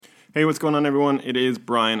Hey, what's going on, everyone? It is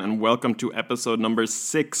Brian, and welcome to episode number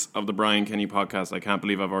 6 of the Brian Kenny podcast. I can't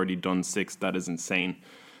believe I've already done 6. That is insane.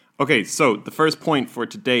 Okay, so the first point for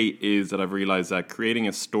today is that I've realized that creating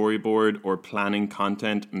a storyboard or planning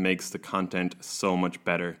content makes the content so much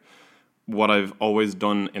better. What I've always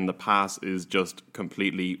done in the past is just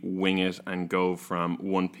completely wing it and go from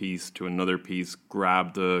one piece to another piece,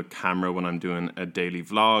 grab the camera when I'm doing a daily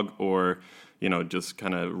vlog or just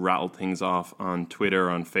kind of rattle things off on Twitter or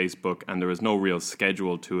on Facebook, and there was no real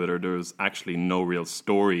schedule to it, or there was actually no real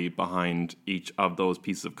story behind each of those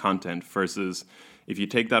pieces of content, versus if you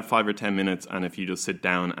take that 5 or 10 minutes and if you just sit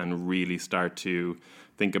down and really start to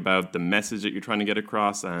think about the message that you're trying to get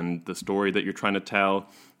across and the story that you're trying to tell,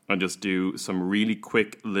 and just do some really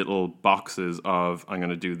quick little boxes of I'm going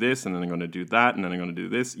to do this, and then I'm going to do that, and then I'm going to do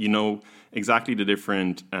this. You know exactly the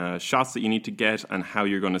different shots that you need to get and how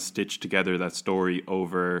you're going to stitch together that story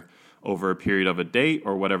over a period of a day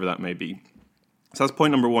or whatever that may be. So that's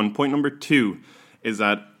point number 1. Point number 2 is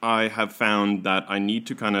that I have found that I need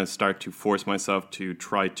to kind of start to force myself to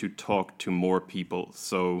try to talk to more people.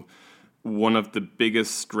 So one of the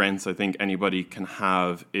biggest strengths I think anybody can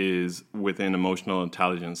have is within emotional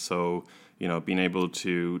intelligence. So, being able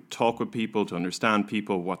to talk with people, to understand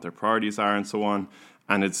people, what their priorities are, and so on.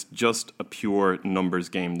 And it's just a pure numbers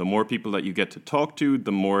game. The more people that you get to talk to,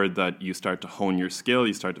 the more that you start to hone your skill,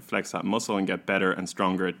 you start to flex that muscle and get better and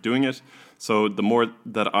stronger at doing it. So the more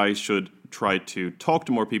that I should try to talk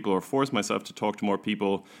to more people or force myself to talk to more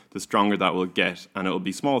people, the stronger that will get. And it will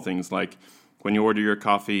be small things like when you order your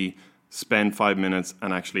coffee, spend 5 minutes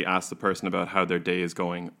and actually ask the person about how their day is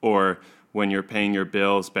going. Or when you're paying your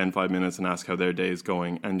bill, spend 5 minutes and ask how their day is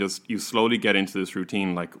going. And just you slowly get into this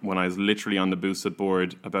routine. Like when I was literally on the boosted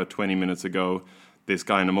board about 20 minutes ago, this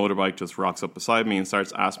guy on a motorbike just rocks up beside me and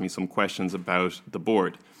starts asking me some questions about the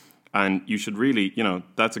board. And you should really,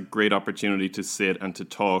 that's a great opportunity to sit and to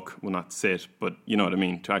talk. Well, not sit, but you know what I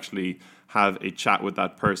mean, to actually have a chat with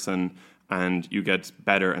that person, and you get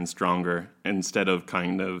better and stronger instead of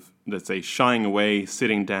kind of, let's say, shying away,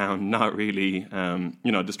 sitting down, not really,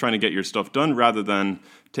 just trying to get your stuff done rather than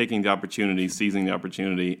taking the opportunity, seizing the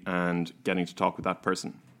opportunity, and getting to talk with that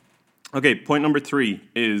person. Okay, point number 3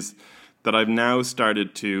 is that I've now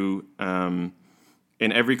started to, in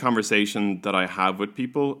every conversation that I have with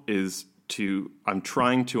people, I'm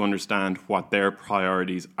trying to understand what their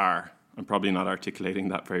priorities are. I'm probably not articulating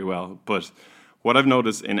that very well, but what I've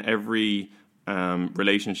noticed in every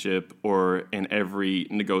relationship or in every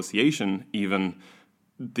negotiation, even,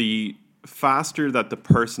 the faster that the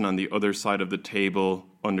person on the other side of the table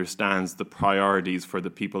understands the priorities for the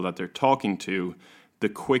people that they're talking to, the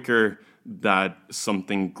quicker that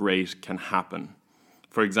something great can happen.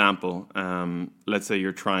 For example, let's say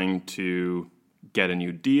you're trying to get a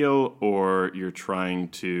new deal, or you're trying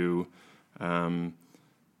to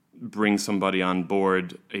bring somebody on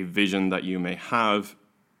board a vision that you may have.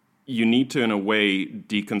 You need to, in a way,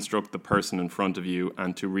 deconstruct the person in front of you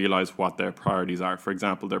and to realize what their priorities are. For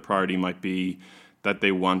example, their priority might be that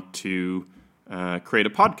they want to create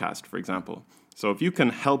a podcast, for example. So if you can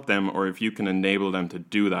help them, or if you can enable them to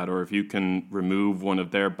do that, or if you can remove one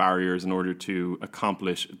of their barriers in order to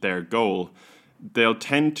accomplish their goal, they'll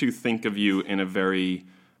tend to think of you in a very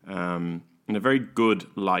good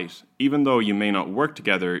light. Even though you may not work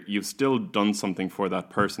together, you've still done something for that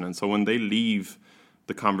person. And so when they leave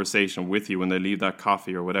the conversation with you, when they leave that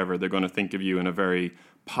coffee or whatever, they're going to think of you in a very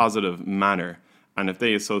positive manner. And if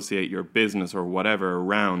they associate your business or whatever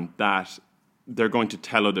around that, they're going to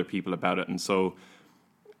tell other people about it. And so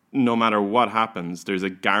no matter what happens, there's a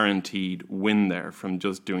guaranteed win there from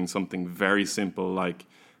just doing something very simple like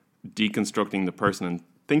deconstructing the person and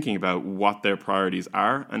thinking about what their priorities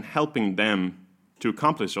are and helping them to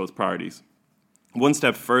accomplish those priorities. One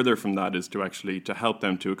step further from that is to help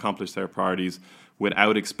them to accomplish their priorities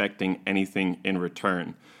without expecting anything in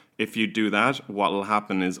return. If you do that, what will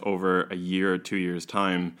happen is over a year or 2 years'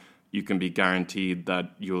 time, you can be guaranteed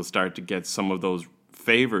that you'll start to get some of those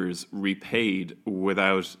favors repaid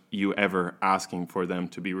without you ever asking for them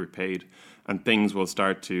to be repaid. And things will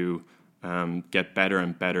start to get better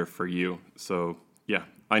and better for you. So yeah,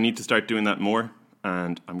 I need to start doing that more,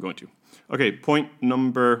 and I'm going to. Okay, point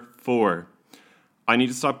number 4. I need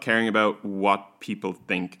to stop caring about what people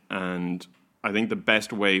think. And I think the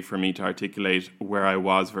best way for me to articulate where I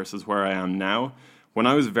was versus where I am now, when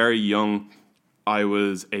I was very young, I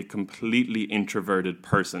was a completely introverted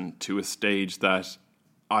person to a stage that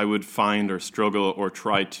I would find or struggle or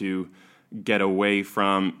try to get away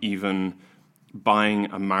from even buying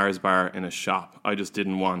a Mars bar in a shop. I just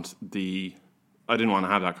didn't want I didn't want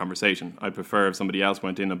to have that conversation. I prefer if somebody else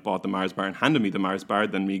went in and bought the Mars bar and handed me the Mars bar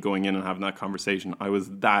than me going in and having that conversation. I was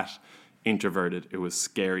that introverted. It was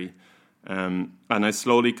scary. And I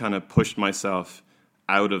slowly kind of pushed myself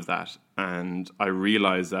out of that. And I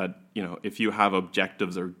realized that, if you have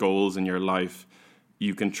objectives or goals in your life,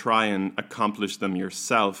 you can try and accomplish them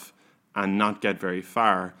yourself and not get very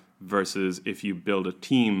far, versus if you build a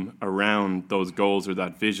team around those goals or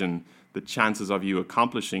that vision, the chances of you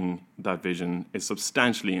accomplishing that vision is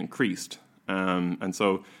substantially increased. And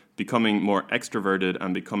so becoming more extroverted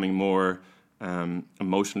and becoming more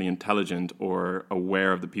emotionally intelligent or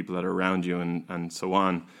aware of the people that are around you and so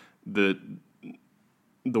on, the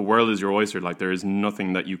world is your oyster. Like, there is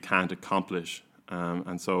nothing that you can't accomplish.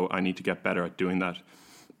 And so I need to get better at doing that.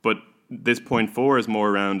 But this point 4 is more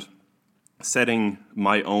around setting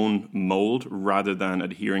my own mold rather than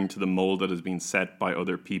adhering to the mold that has been set by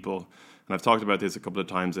other people. And I've talked about this a couple of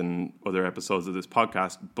times in other episodes of this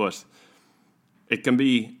podcast, but it can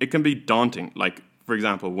be daunting. Like, for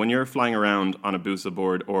example, when you're flying around on a Busa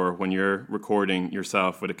board or when you're recording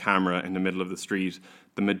yourself with a camera in the middle of the street,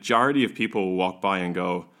 the majority of people will walk by and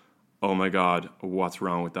go, "Oh my God, what's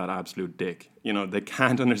wrong with that absolute dick?" They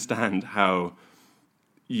can't understand how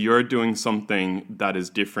you're doing something that is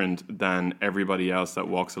different than everybody else that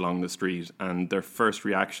walks along the street. And their first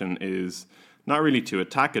reaction is not really to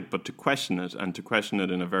attack it, but to question it, and to question it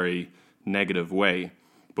in a very negative way.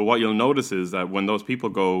 But what you'll notice is that when those people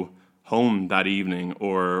go home that evening,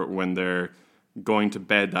 or when they're going to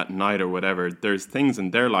bed that night or whatever, there's things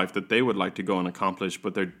in their life that they would like to go and accomplish,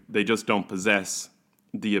 but they just don't possess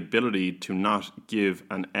the ability to not give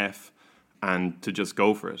an F and to just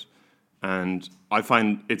go for it. And I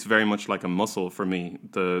find it's very much like a muscle for me.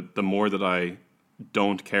 The more that I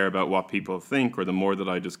don't care about what people think, or the more that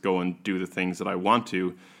I just go and do the things that I want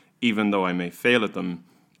to, even though I may fail at them,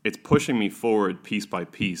 it's pushing me forward piece by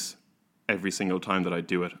piece every single time that I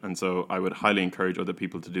do it. And so I would highly encourage other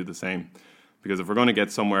people to do the same. Because if we're going to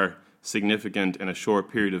get somewhere significant in a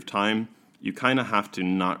short period of time, you kind of have to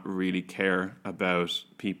not really care about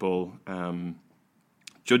people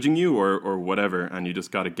judging you or whatever, and you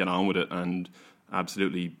just got to get on with it and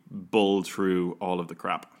absolutely bull through all of the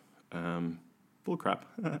crap. Bull crap.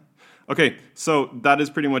 Okay, so that is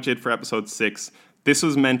pretty much it for episode 6. This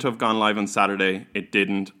was meant to have gone live on Saturday. It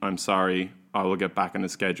didn't. I'm sorry. I will get back on the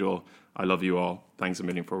schedule. I love you all. Thanks a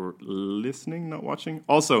million for listening, not watching.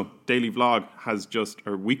 Also, weekly vlog has just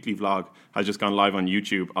gone live on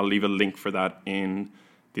YouTube. I'll leave a link for that in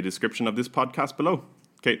the description of this podcast below.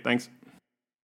 Okay, thanks.